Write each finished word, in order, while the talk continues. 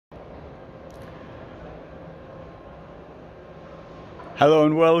Hello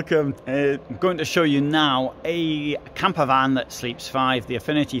and welcome. I'm going to show you now a camper van that sleeps 5, the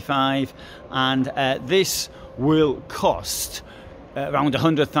Affinity 5, and this will cost around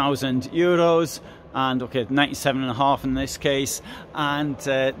 100,000 euros, and okay, 97.5 in this case, and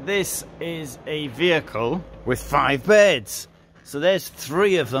this is a vehicle with 5 beds. So there's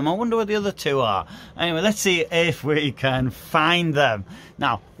 3 of them. I wonder where the other 2 are. Anyway, let's see if we can find them.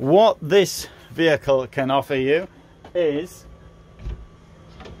 Now, what this vehicle can offer you is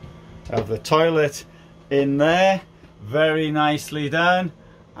have the toilet in there, very nicely done,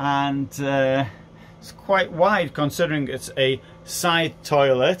 and it's quite wide considering it's a side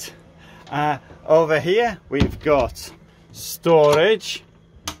toilet. Over here we've got storage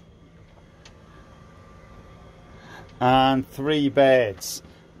and 3 beds.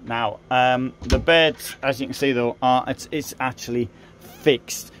 Now the beds, as you can see though, it's actually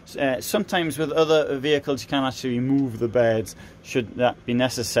fixed. Sometimes with other vehicles you can actually remove the beds should that be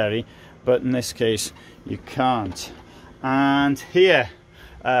necessary, but in this case you can't. And here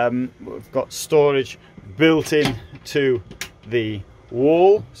we've got storage built in to the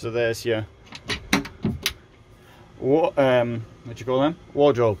wall, so there's your what do you call them?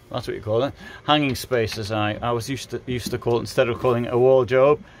 Wardrobe, that's what you call it. Hanging space, as I was used to call it, instead of calling it a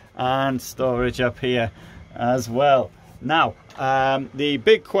wardrobe. And storage up here as well. Now the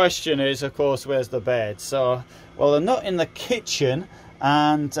big question is, of course, where's the bed? So, well, they're not in the kitchen,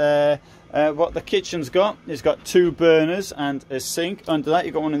 and what the kitchen's got is got 2 burners and a sink. Under that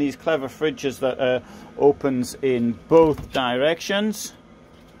you've got one of these clever fridges that opens in both directions,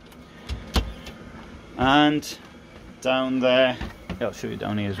 and down there, I'll show you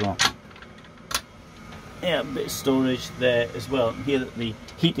down here as well. Yeah, a bit of storage there as well. Here the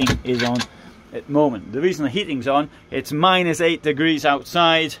heating is on at the moment. The reason the heating's on, it's -8 degrees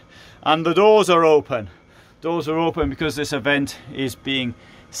outside, and the doors are open. Doors are open because this event is being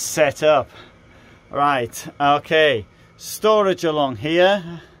set up. Right, okay, storage along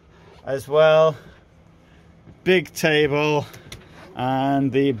here as well, big table,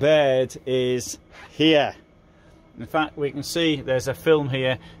 and the bed is here. In fact, we can see there's a film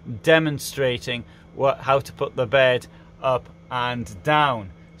here demonstrating how to put the bed up and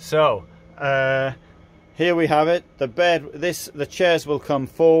down. So here we have it. The bed, the chairs will come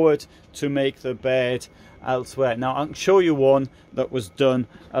forward to make the bed elsewhere. Now I can show you one that was done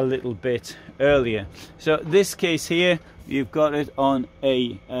a little bit earlier. So this case here, you've got it on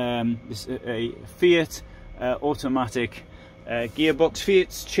a Fiat automatic gearbox.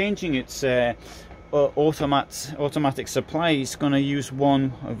 Fiat's changing its automatic supply. It's going to use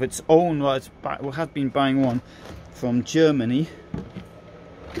one of its own. Well, we have been buying one from Germany.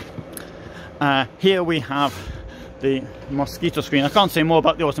 Here we have the mosquito screen. I can't say more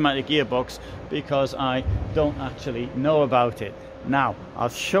about the automatic gearbox because I don't actually know about it. Now I'll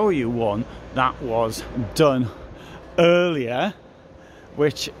show you one that was done earlier,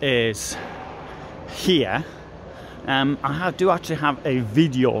 which is here. I do actually have a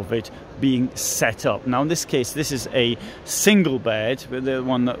video of it being set up. Now in this case, this is a single bed, but the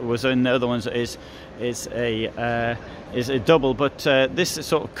one that was in the other ones is a double. But this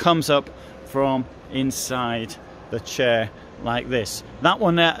sort of comes up from inside the chair like this. That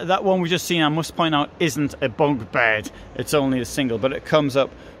one we just seen, I must point out, isn't a bunk bed. It's only a single, but it comes up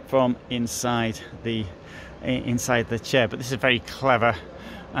from inside the chair. But this is a very clever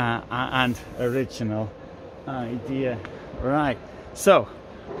and original idea. Right, so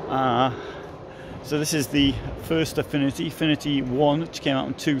this is the first Affinity 1, which came out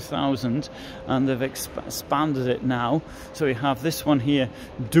in 2000, and they've expanded it now. So we have this one here,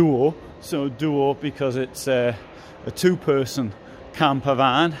 Duo. So Duo because it's a 2-person camper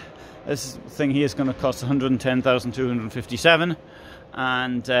van. This thing here is going to cost 110,257,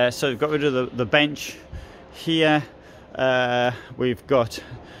 and so we've got rid of the bench here. We've got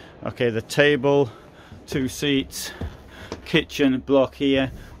the table, 2 seats, kitchen block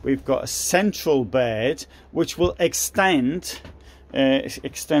here. We've got a central bed which will extend. It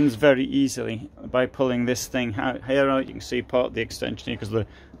extends very easily by pulling this thing here out. You can see part of the extension here because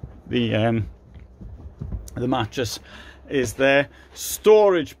the mattress is there.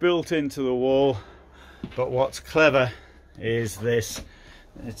 Storage built into the wall. But what's clever is this.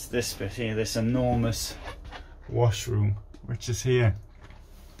 It's this bit here, this enormous washroom, which is here.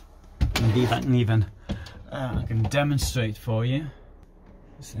 Indeed, I can demonstrate for you.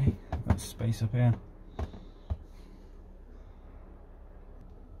 See, got space up here.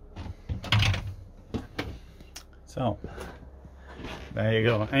 So there you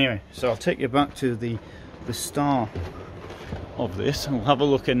go. Anyway, so I'll take you back to the start of this, and we'll have a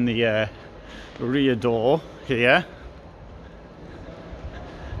look in the rear door here.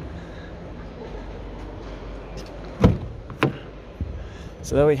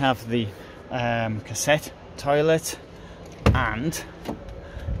 So there we have the cassette toilet, and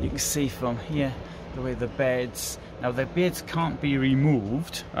you can see from here the way the beds, now the beds can't be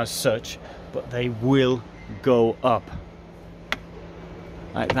removed as such, but they will go up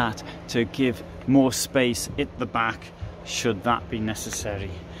like that to give more space at the back should that be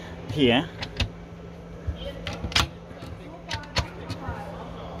necessary. Here,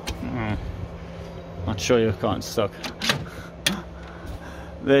 not sure you can't stuck.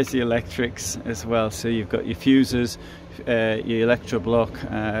 There's the electrics as well, so you've got your fuses, your electro block,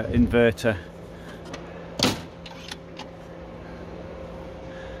 inverter.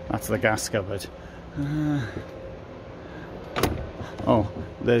 That's the gas cupboard. Oh,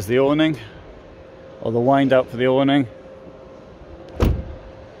 there's the awning, or the wind out for the awning.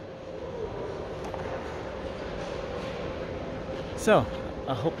 So,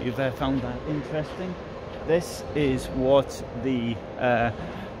 I hope you've found that interesting. This is what the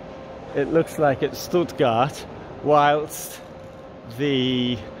it looks like at Stuttgart, whilst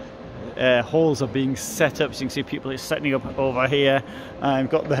the halls are being set up. So you can see people are setting up over here, and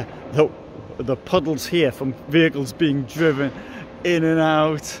got the puddles here from vehicles being driven in and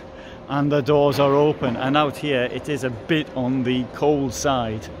out, and the doors are open. And out here it is a bit on the cold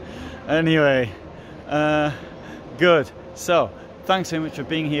side. Anyway, good. So thanks very much for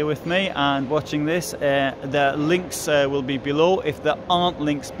being here with me and watching this. The links will be below. If there aren't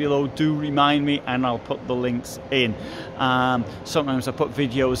links below, do remind me and I'll put the links in. Sometimes I put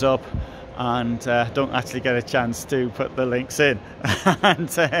videos up and don't actually get a chance to put the links in.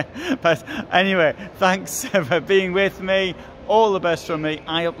 But anyway, thanks for being with me. All the best from me.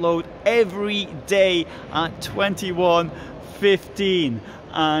 I upload every day at 21:15,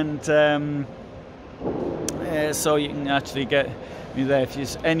 and so you can actually get me there if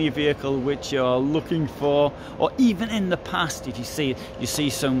there's any vehicle which you're looking for, or even in the past, if you see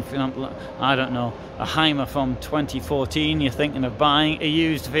some, for example, I don't know, a Heimer from 2014, you're thinking of buying a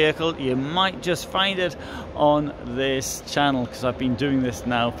used vehicle, you might just find it on this channel, because I've been doing this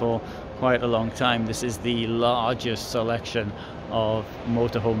now for quite a long time. This is the largest selection of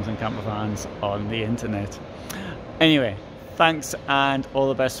motorhomes and camper vans on the internet. Anyway, thanks and all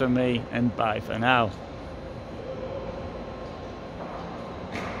the best from me, and bye for now.